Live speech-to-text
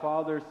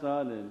Father,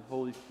 Son, and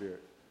Holy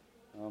Spirit.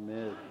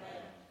 Amen.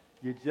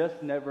 You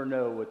just never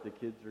know what the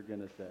kids are going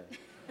to say.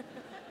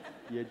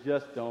 You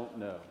just don't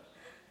know.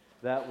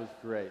 That was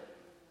great.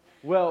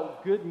 Well,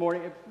 good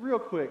morning. Real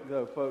quick,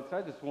 though, folks,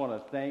 I just want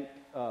to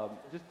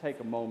just take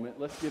a moment.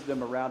 Let's give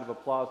them a round of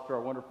applause to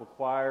our wonderful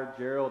choir,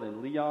 Gerald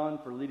and Leon,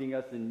 for leading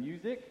us in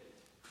music.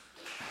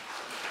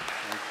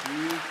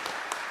 Thank you.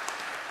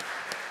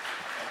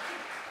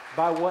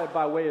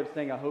 By way of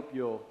saying, I hope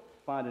you'll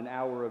find an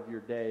hour of your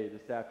day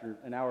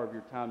an hour of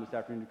your time this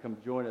afternoon to come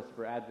join us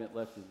for Advent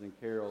lessons and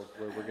carols,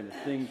 where we're going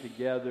to sing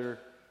together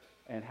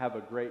and have a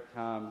great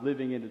time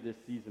living into this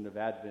season of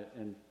Advent.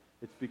 And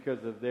it's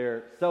because of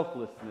their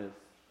selflessness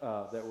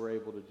that we're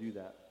able to do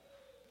that.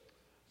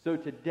 So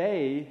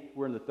today,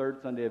 we're in the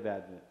third Sunday of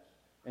Advent.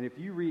 And if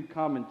you read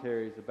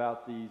commentaries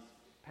about these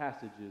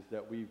passages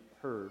that we've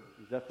heard,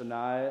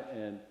 Zephaniah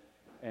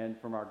and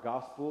from our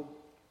gospel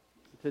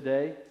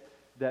today,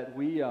 that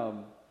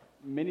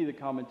many of the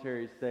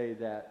commentaries say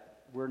that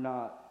we're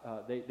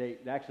not, they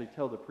actually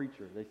tell the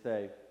preacher, they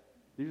say,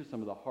 these are some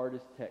of the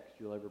hardest texts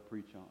you'll ever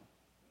preach on.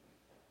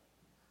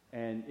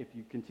 And if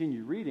you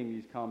continue reading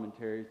these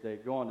commentaries, they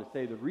go on to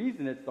say the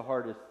reason it's the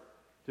hardest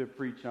to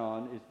preach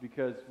on is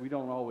because we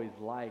don't always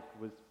like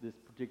this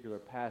particular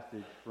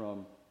passage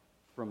from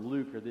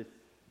Luke, or this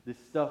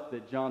stuff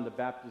that John the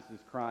Baptist is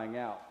crying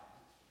out.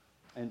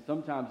 And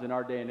sometimes in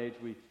our day and age,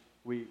 we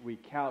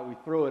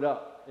throw it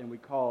up and we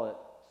call it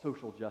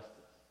social justice.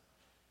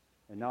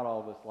 And not all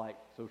of us like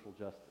social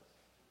justice.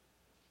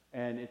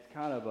 And it's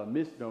kind of a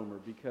misnomer,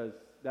 because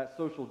that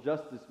social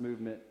justice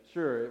movement,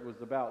 sure, it was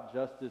about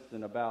justice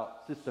and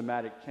about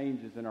systematic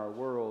changes in our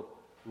world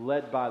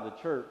led by the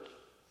church.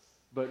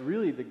 But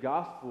really the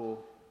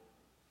gospel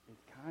is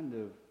kind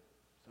of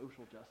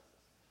social justice.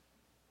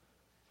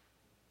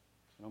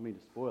 I don't mean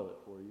to spoil it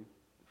for you.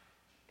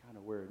 It's kind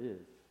of where it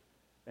is.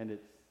 And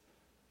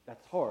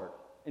that's hard.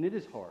 And it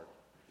is hard.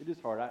 It is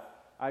hard.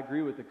 I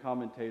agree with the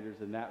commentators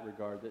in that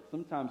regard, that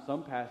sometimes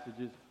some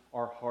passages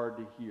are hard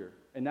to hear.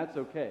 And that's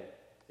okay.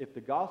 If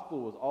the gospel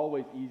was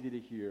always easy to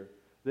hear,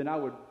 then I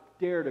would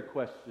dare to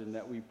question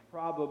that we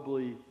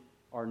probably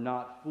are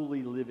not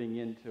fully living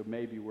into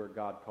maybe where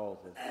God calls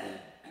us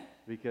to.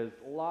 Because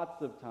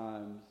lots of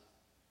times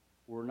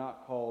we're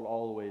not called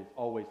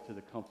always to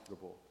the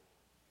comfortable.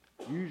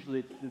 Usually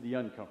it's to the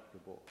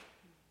uncomfortable.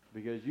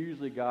 Because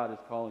usually God is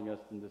calling us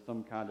into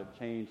some kind of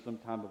change, some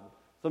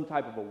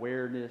type of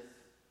awareness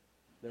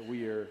that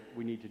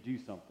we need to do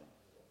something.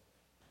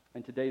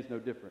 And today's no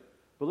different.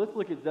 But let's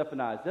look at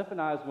Zephaniah.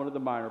 Zephaniah is one of the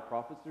minor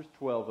prophets. There's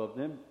 12 of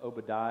them.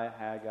 Obadiah,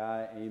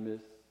 Haggai, Amos,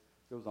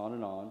 goes on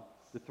and on.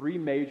 The three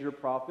major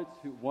prophets,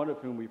 one of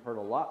whom we've heard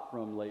a lot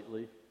from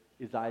lately,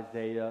 is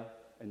Isaiah,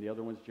 and the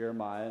other one's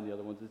Jeremiah, and the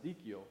other one's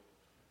Ezekiel.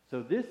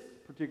 So this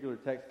particular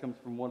text comes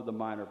from one of the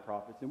minor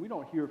prophets, and we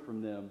don't hear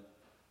from them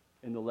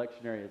in the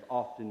lectionary as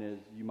often as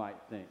you might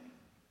think.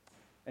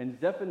 And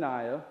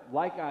Zephaniah,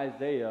 like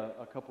Isaiah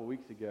a couple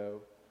weeks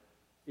ago,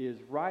 is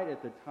right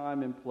at the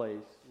time and place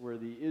where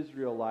the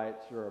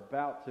Israelites are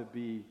about to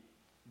be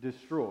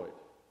destroyed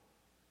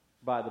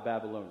by the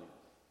Babylonians.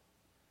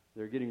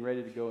 They're getting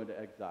ready to go into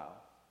exile.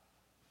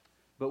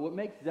 But what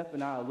makes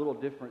Zephaniah a little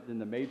different than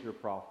the major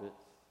prophets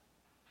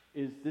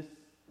is this,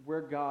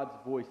 where God's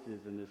voice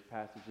is in this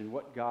passage and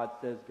what God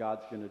says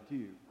God's going to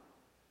do.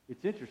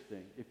 It's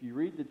interesting. If you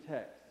read the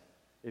text,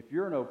 if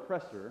you're an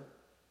oppressor,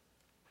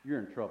 you're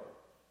in trouble.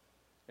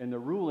 And the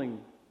ruling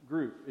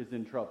group is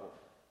in trouble.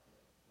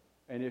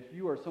 And if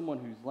you are someone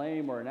who's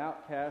lame or an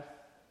outcast,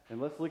 and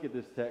let's look at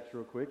this text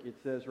real quick. It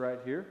says right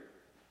here,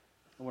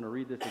 I want to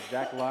read this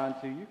exact line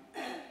to you.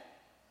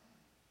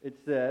 It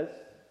says,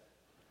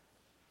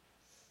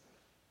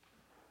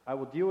 I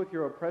will deal with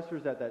your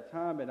oppressors at that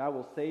time, and I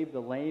will save the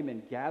lame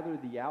and gather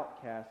the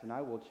outcast, and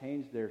I will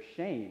change their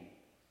shame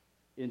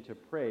into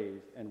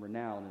praise and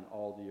renown in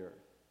all the earth.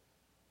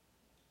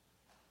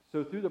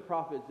 So through the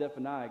prophet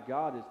Zephaniah,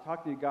 God is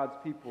talking to God's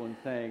people and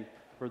saying,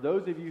 for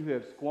those of you who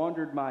have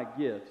squandered my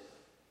gifts,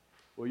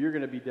 well, you're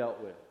going to be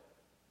dealt with.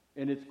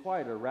 And it's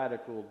quite a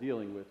radical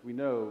dealing with. We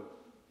know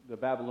the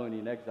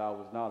Babylonian exile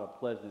was not a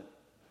pleasant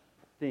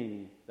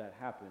thing that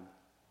happened.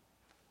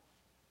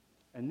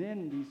 And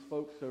then these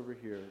folks over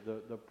here,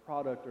 the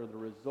product or the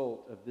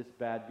result of this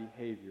bad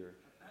behavior,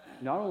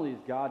 not only is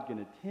God going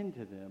to tend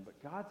to them,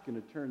 but God's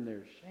going to turn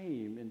their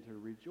shame into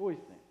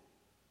rejoicing.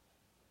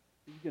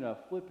 He's going to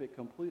flip it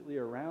completely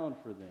around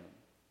for them.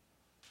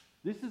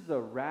 This is a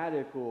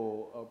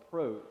radical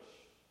approach.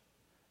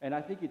 And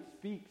I think it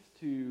speaks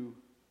to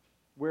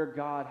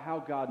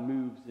how God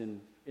moves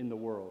in the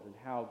world, and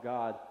how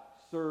God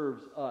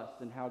serves us,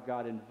 and how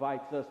God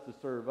invites us to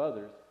serve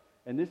others.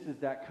 And this is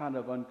that kind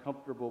of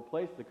uncomfortable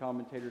place the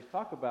commentators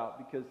talk about,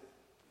 because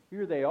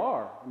here they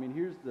are. I mean,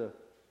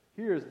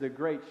 here's the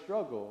great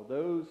struggle.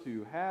 Those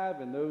who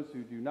have and those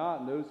who do not,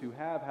 and those who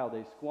have, how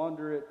they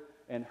squander it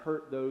and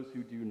hurt those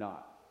who do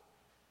not.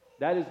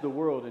 That is the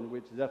world in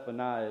which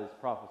Zephaniah is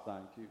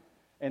prophesying to.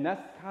 And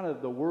that's kind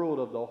of the world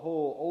of the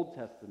whole Old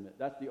Testament.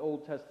 That's the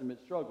Old Testament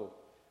struggle.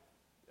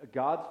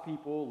 God's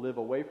people live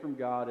away from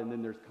God, and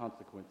then there's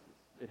consequences.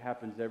 It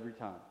happens every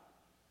time.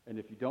 And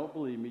if you don't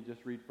believe me,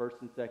 just read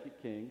 1st and 2nd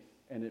Kings,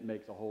 and it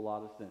makes a whole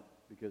lot of sense.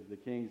 Because the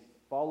kings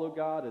follow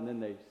God, and then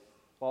they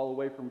fall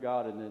away from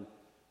God, and then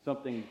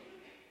something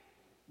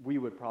we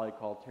would probably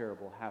call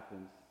terrible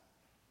happens.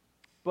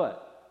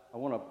 But I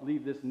want to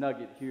leave this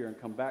nugget here and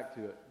come back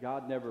to it.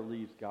 God never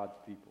leaves God's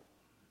people.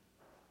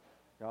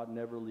 God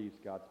never leaves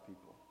God's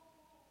people.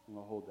 I'm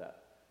going to hold that.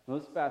 Now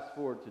let's fast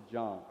forward to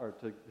John, or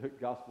to the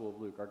Gospel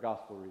of Luke, our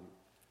Gospel reading,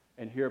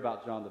 and hear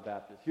about John the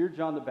Baptist. Here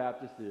John the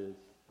Baptist is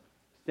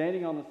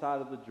standing on the side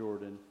of the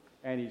Jordan,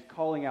 and he's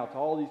calling out to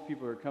all these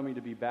people who are coming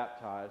to be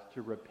baptized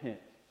to repent.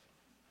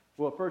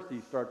 Well, first he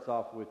starts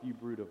off with, "You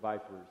brood of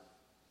vipers."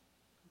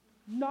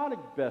 Not a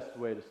best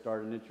way to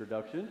start an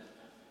introduction.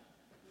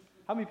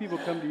 How many people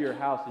come to your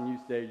house and you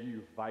say,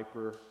 "You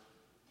viper,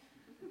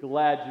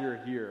 glad you're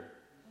here"?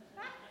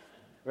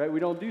 Right? We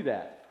don't do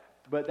that.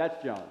 But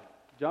that's John.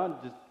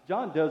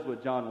 John does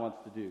what John wants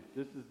to do.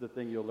 This is the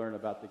thing you'll learn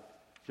about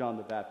John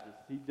the Baptist.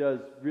 He does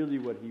really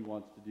what he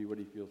wants to do, what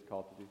he feels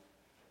called to do.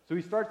 So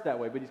he starts that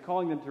way, but he's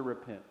calling them to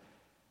repent.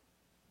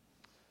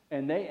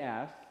 And they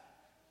ask,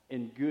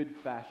 in good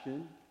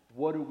fashion,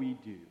 what do we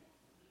do?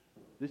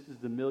 This is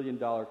the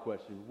million-dollar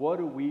question. What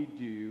do we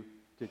do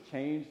to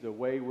change the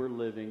way we're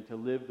living, to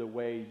live the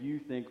way you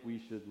think we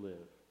should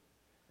live?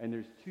 And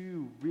there's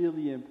two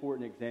really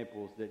important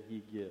examples that he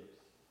gives.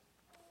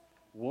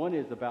 One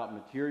is about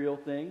material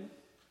things.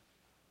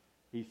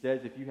 He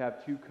says if you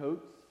have 2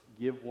 coats,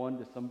 give one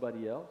to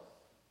somebody else.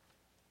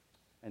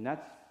 And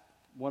that's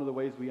one of the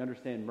ways we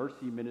understand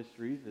mercy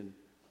ministries and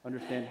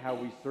understand how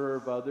we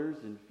serve others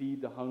and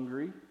feed the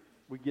hungry.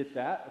 We get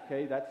that,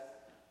 okay?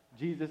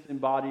 Jesus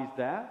embodies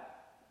that.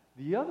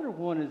 The other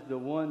one is the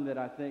one that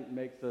I think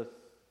makes us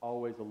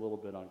always a little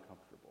bit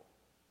uncomfortable.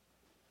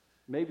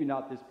 Maybe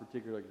not this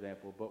particular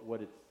example, but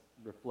what it's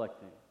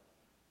reflecting.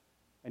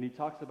 And he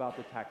talks about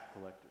the tax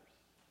collectors.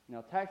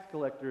 Now, tax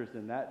collectors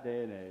in that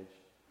day and age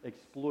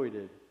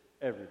exploited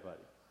everybody,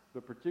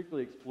 but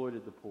particularly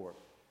exploited the poor.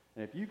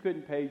 And if you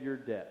couldn't pay your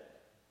debt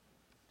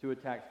to a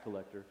tax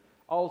collector,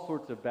 all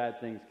sorts of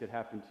bad things could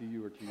happen to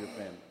you or to your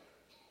family.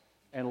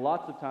 And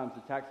lots of times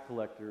the tax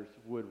collectors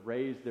would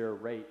raise their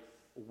rates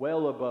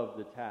well above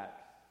the tax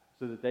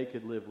so that they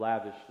could live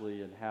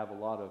lavishly and have a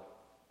lot of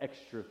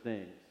extra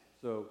things.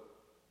 So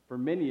for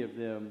many of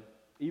them,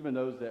 even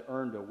those that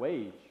earned a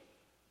wage,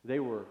 they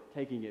were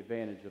taking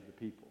advantage of the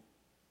people.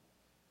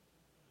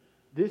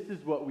 This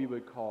is what we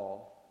would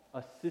call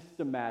a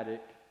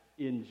systematic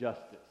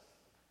injustice.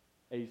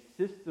 A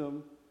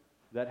system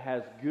that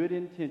has good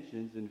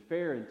intentions and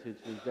fair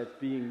intentions that's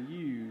being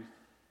used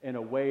in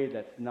a way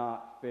that's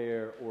not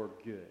fair or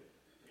good.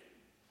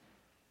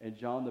 And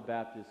John the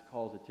Baptist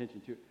calls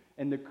attention to it.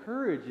 And the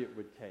courage it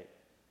would take,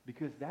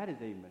 because that is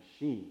a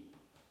machine.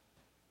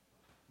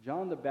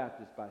 John the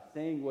Baptist, by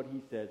saying what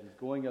he says, is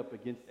going up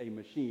against a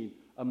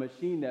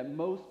machine that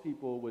most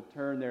people would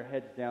turn their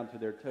heads down to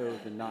their toes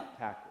and not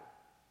tackle,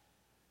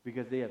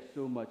 because they have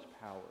so much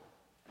power.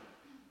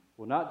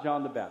 Well, not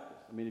John the Baptist.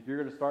 I mean, if you're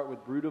going to start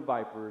with brood of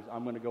vipers,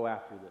 I'm going to go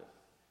after this.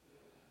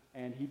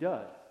 And he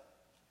does.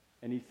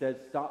 And he says,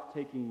 stop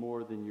taking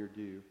more than you're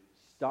due.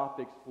 Stop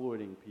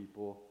exploiting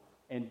people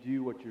and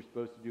do what you're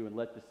supposed to do and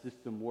let the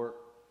system work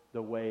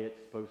the way it's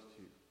supposed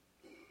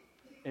to.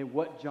 And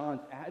what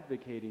John's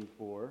advocating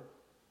for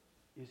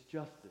is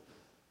justice.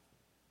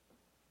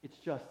 It's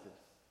justice.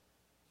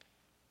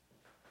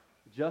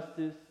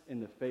 Justice in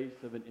the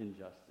face of an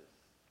injustice.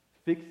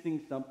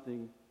 Fixing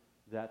something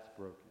that's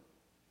broken,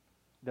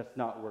 that's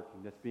not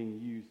working, that's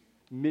being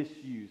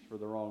misused for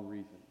the wrong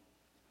reason.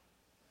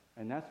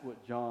 And that's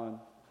what John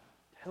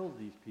tells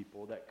these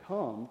people that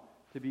come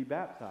to be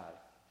baptized.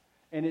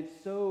 And it's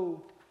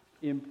so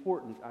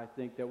important, I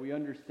think, that we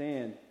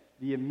understand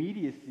the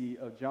immediacy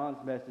of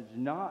John's message,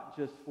 not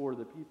just for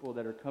the people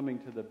that are coming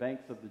to the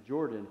banks of the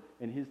Jordan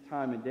in his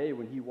time and day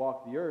when he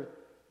walked the earth,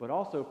 but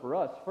also for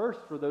us. First,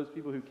 for those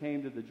people who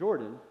came to the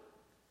Jordan,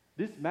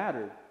 this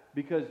mattered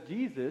because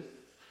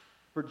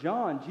for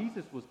John,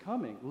 Jesus was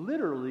coming,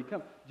 literally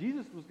coming.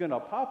 Jesus was going to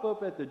pop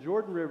up at the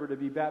Jordan River to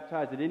be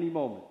baptized at any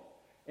moment.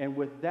 And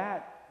with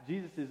that,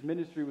 Jesus'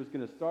 ministry was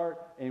going to start,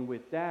 and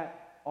with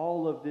that,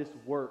 all of this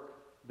work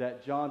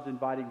that John's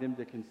inviting them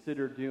to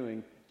consider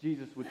doing,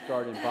 Jesus would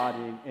start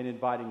embodying and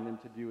inviting them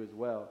to do as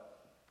well.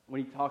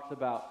 When he talks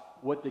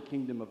about what the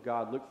kingdom of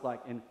God looks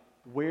like and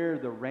where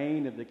the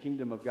reign of the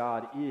kingdom of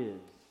God is,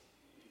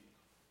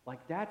 like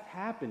that's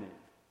happening.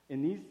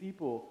 And these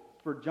people,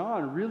 for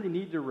John, really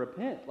need to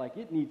repent. Like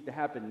it needs to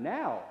happen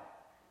now.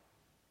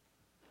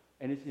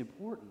 And it's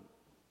important.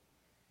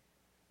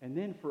 And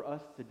then for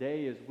us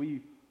today, as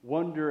we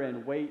wonder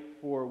and wait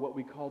for what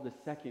we call the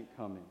second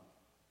coming,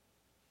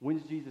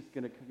 when's Jesus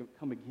going to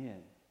come again?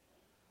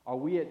 Are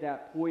we at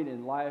that point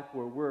in life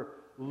where we're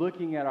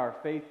looking at our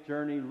faith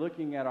journey,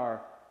 looking at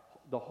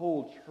the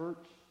whole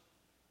church,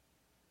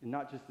 and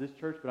not just this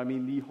church, but I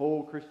mean the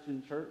whole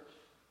Christian church?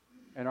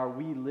 And are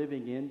we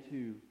living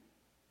into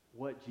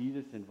what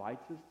Jesus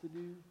invites us to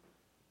do?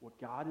 What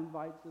God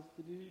invites us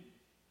to do?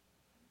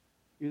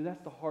 You know,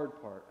 that's the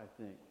hard part,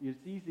 I think.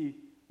 It's easy.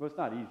 Well, it's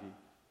not easy.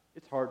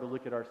 It's hard to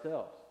look at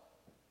ourselves.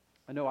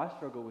 I know I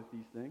struggle with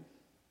these things.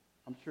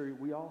 I'm sure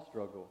we all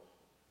struggle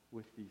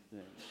with these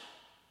things.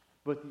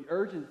 But the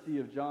urgency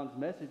of John's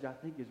message, I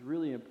think, is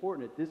really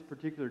important at this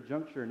particular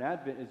juncture in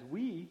Advent as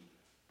we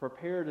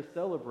prepare to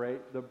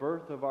celebrate the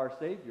birth of our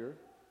Savior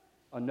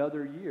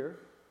another year,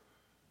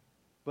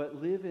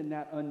 but live in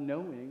that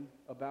unknowing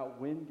about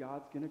when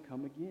God's going to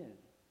come again.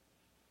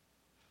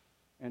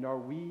 And are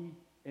we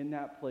in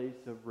that place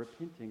of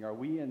repenting? Are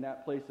we in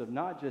that place of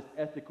not just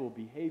ethical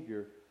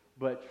behavior,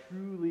 but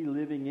truly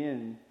living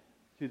in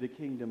to the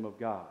kingdom of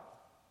God,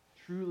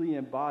 truly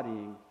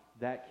embodying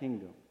that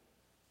kingdom?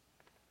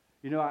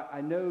 You know, I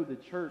know the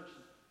church,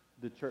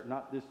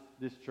 not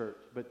this church,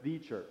 but the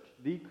church,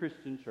 the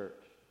Christian church,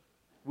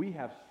 we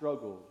have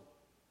struggled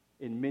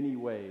in many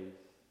ways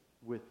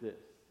with this.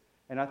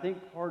 And I think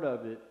part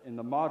of it in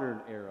the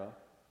modern era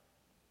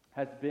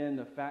has been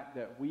the fact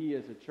that we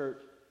as a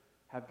church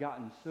have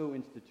gotten so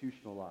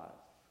institutionalized.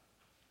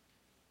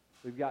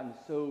 We've gotten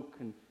so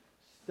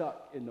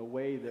stuck in the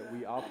way that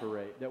we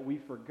operate that we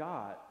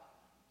forgot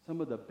some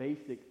of the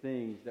basic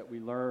things that we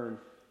learn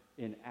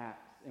in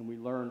Acts and we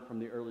learn from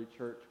the early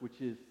church,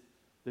 which is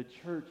the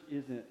church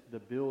isn't the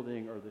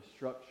building or the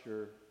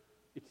structure,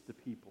 it's the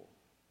people.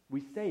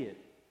 We say it,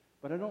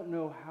 but I don't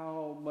know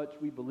how much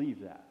we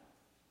believe that.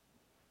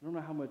 I don't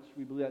know how much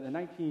we believe that. In the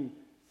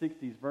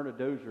 1960s, Verna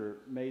Dozier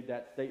made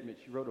that statement.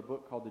 She wrote a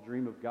book called The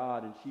Dream of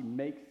God, and she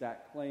makes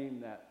that claim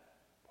that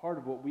part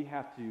of what we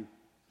have to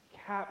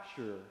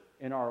capture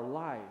in our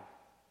life,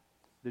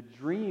 the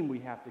dream we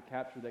have to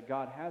capture that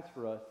God has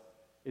for us,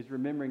 is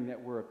remembering that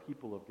we're a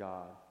people of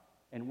God,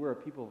 and we're a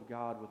people of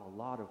God with a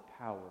lot of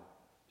power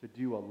to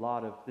do a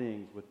lot of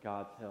things with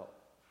God's help.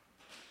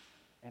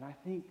 And I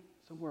think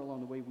somewhere along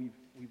the way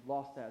we've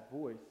lost that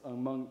voice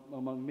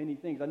among many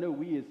things. I know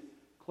we as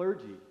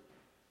clergy,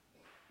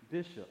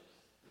 bishops,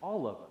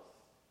 all of us,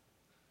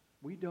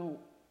 we don't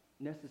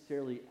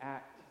necessarily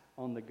act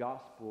on the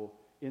gospel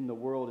in the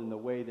world in the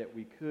way that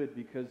we could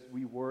because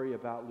we worry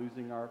about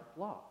losing our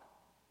flock.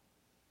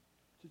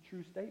 It's a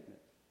true statement.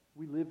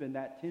 We live in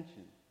that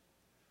tension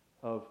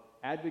of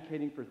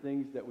advocating for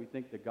things that we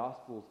think the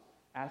gospel's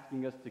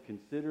asking us to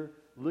consider,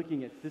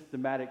 looking at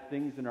systematic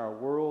things in our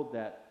world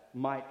that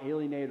might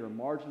alienate or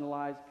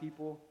marginalize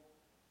people,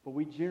 but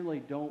we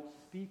generally don't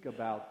speak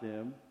about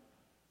them.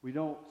 We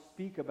don't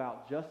speak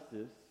about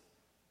justice.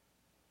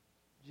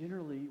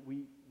 Generally,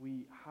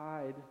 we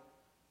hide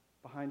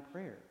behind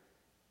prayer.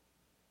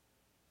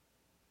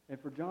 And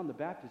for John the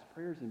Baptist,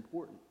 prayer is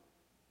important,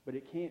 but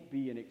it can't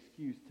be an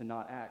excuse to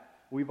not act.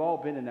 We've all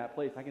been in that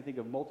place. I can think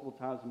of multiple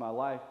times in my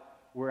life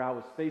where I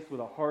was faced with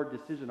a hard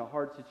decision, a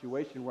hard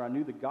situation, where I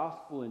knew the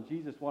gospel and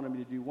Jesus wanted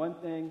me to do one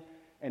thing,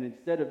 and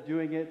instead of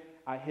doing it,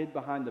 I hid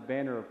behind the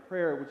banner of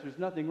prayer, which there's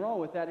nothing wrong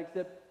with that,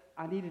 except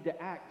I needed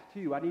to act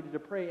too. I needed to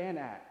pray and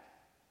act.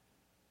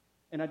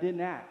 And I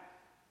didn't act.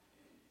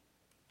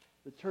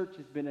 The church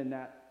has been in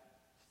that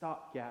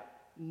stopgap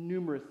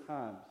numerous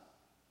times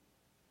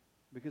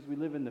because we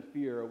live in the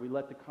fear, or we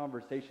let the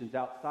conversations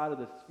outside of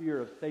the sphere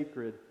of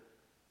sacred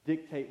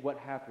dictate what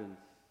happens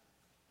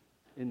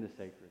in the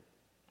sacred.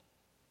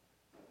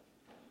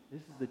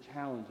 This is the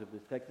challenge of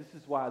this text.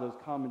 This is why those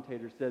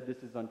commentators said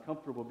this is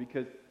uncomfortable,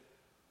 because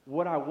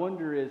what I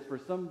wonder is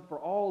for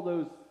all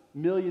those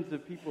millions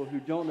of people who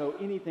don't know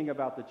anything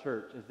about the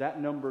church, as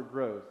that number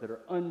grows, that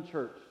are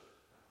unchurched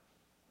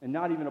and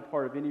not even a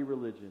part of any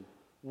religion,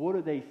 what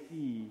do they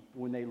see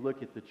when they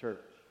look at the church?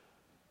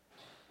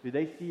 Do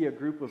they see a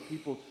group of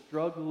people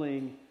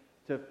struggling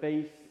to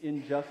face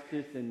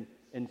injustice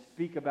and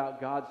speak about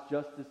God's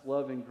justice,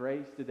 love, and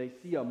grace? Do they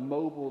see a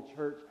mobile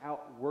church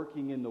out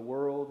working in the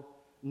world,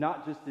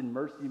 not just in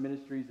mercy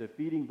ministries of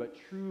feeding, but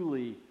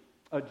truly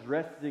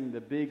addressing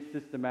the big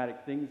systematic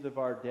things of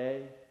our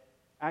day,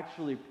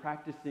 actually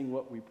practicing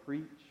what we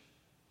preach?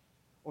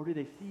 Or do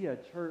they see a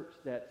church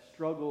that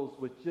struggles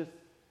with just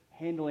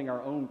handling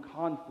our own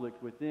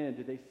conflict within?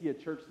 Do they see a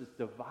church that's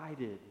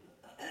divided?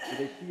 Do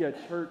they see a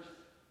church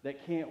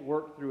that can't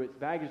work through its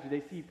baggage? Do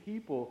they see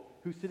people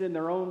who sit in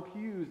their own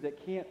pews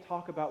that can't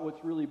talk about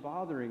what's really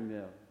bothering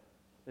them?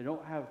 They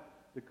don't have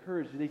the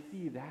courage. Do they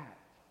see that?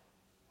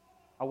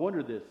 I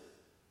wonder this.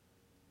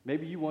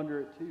 Maybe you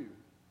wonder it too.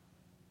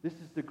 This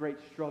is the great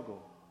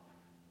struggle.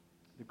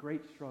 The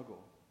great struggle.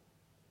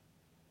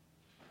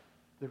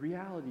 The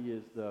reality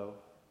is, though,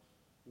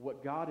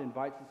 what God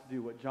invites us to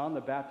do, what John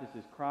the Baptist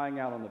is crying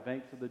out on the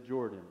banks of the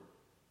Jordan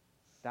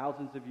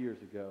thousands of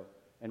years ago,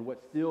 and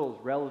what still is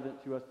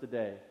relevant to us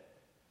today,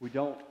 we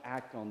don't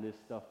act on this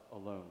stuff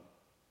alone.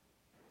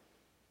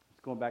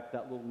 It's going back to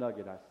that little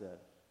nugget I said.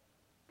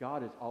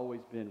 God has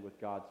always been with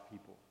God's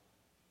people.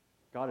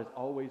 God has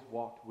always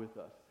walked with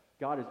us.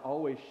 God has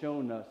always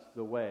shown us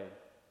the way.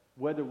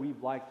 Whether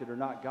we've liked it or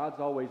not, God's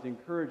always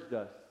encouraged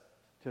us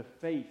to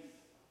face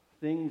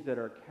things that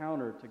are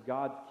counter to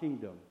God's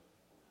kingdom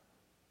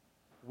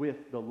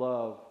with the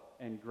love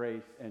and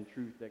grace and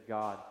truth that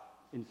God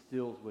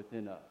instills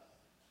within us.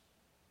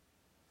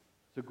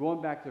 So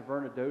going back to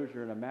Verna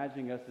Dozier and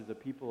imagining us as a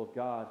people of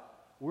God,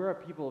 we're a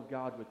people of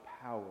God with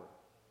power.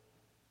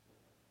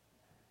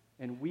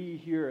 And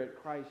we here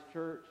at Christ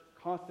Church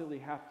constantly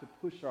have to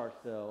push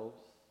ourselves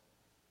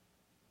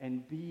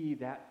and be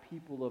that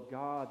people of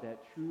God that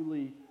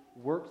truly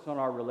works on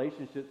our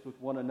relationships with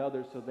one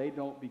another so they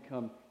don't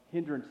become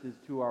hindrances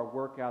to our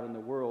work out in the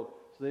world,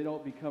 so they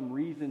don't become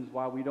reasons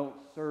why we don't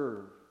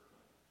serve.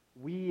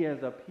 We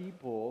as a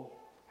people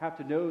have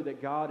to know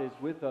that God is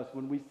with us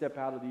when we step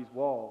out of these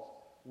walls.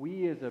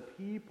 We as a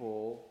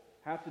people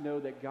have to know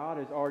that God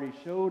has already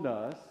shown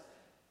us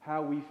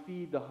how we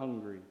feed the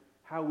hungry,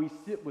 how we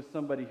sit with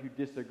somebody who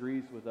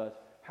disagrees with us,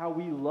 how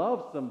we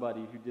love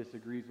somebody who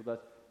disagrees with us,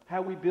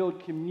 how we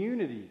build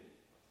community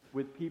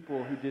with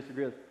people who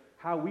disagree with us,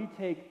 how we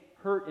take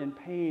hurt and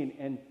pain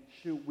and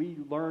we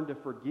learn to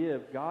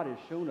forgive. God has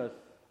shown us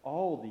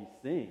all these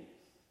things.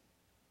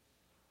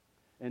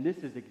 And this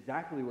is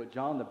exactly what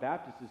John the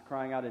Baptist is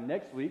crying out in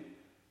next week.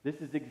 This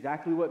is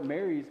exactly what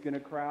Mary's going to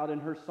cry out in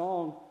her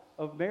song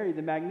of Mary,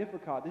 the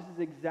Magnificat. This is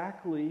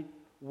exactly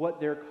what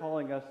they're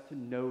calling us to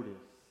notice,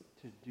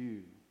 to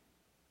do,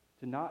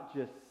 to not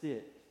just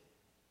sit,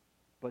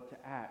 but to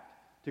act,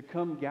 to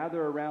come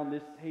gather around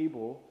this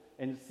table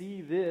and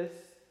see this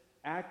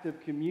act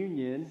of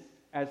communion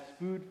as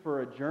food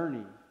for a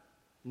journey,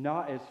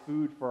 not as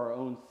food for our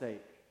own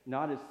sake,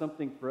 not as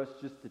something for us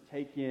just to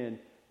take in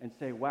and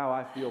say, wow,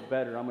 I feel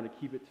better, I'm going to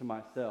keep it to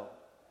myself.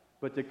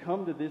 But to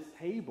come to this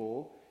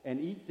table and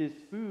eat this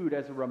food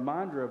as a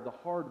reminder of the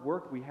hard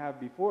work we have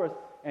before us,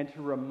 and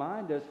to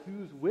remind us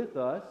who's with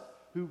us,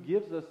 who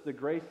gives us the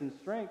grace and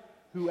strength,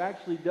 who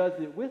actually does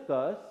it with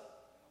us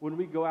when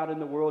we go out in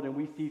the world and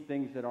we see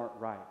things that aren't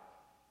right,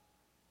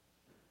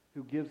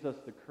 who gives us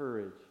the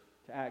courage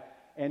to act.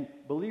 And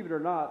believe it or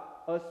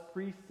not, us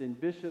priests and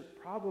bishops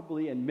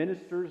probably, and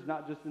ministers,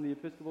 not just in the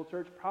Episcopal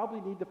Church,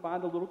 probably need to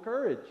find a little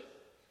courage.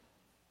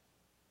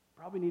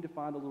 Probably need to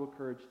find a little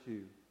courage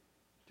too,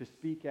 to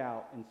speak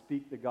out and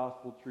speak the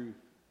gospel truth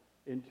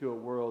into a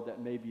world that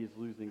maybe is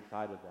losing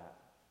sight of that.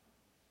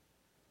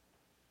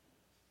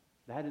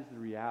 That is the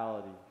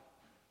reality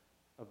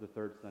of the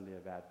third Sunday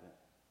of Advent.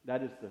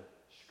 That is the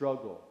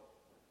struggle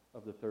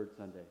of the third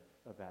Sunday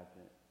of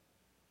Advent.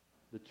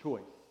 The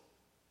choice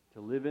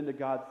to live into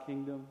God's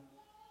kingdom,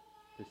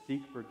 to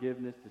seek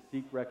forgiveness, to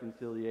seek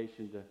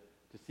reconciliation,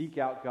 to seek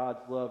out God's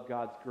love,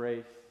 God's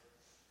grace,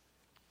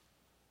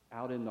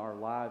 out in our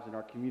lives, in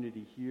our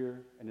community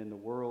here and in the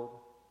world,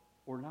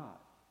 or not.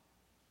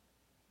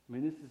 I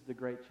mean, this is the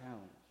great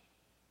challenge.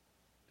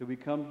 Do we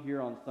come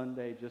here on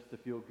Sunday just to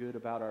feel good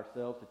about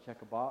ourselves, to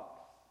check a box?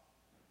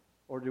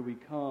 Or do we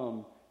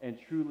come and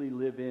truly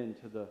live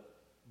into the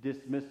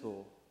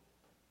dismissal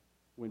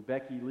when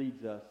Becky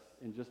leads us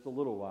in just a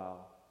little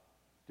while?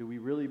 Do we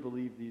really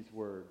believe these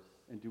words?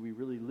 And do we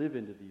really live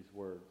into these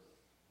words?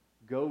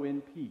 Go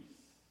in peace.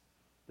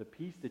 The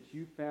peace that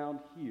you found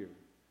here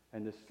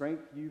and the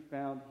strength you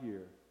found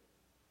here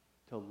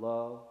to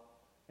love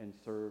and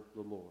serve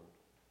the Lord,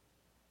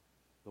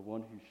 the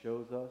one who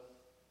shows us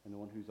and the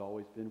one who's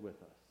always been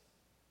with us.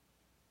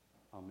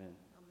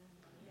 Amen.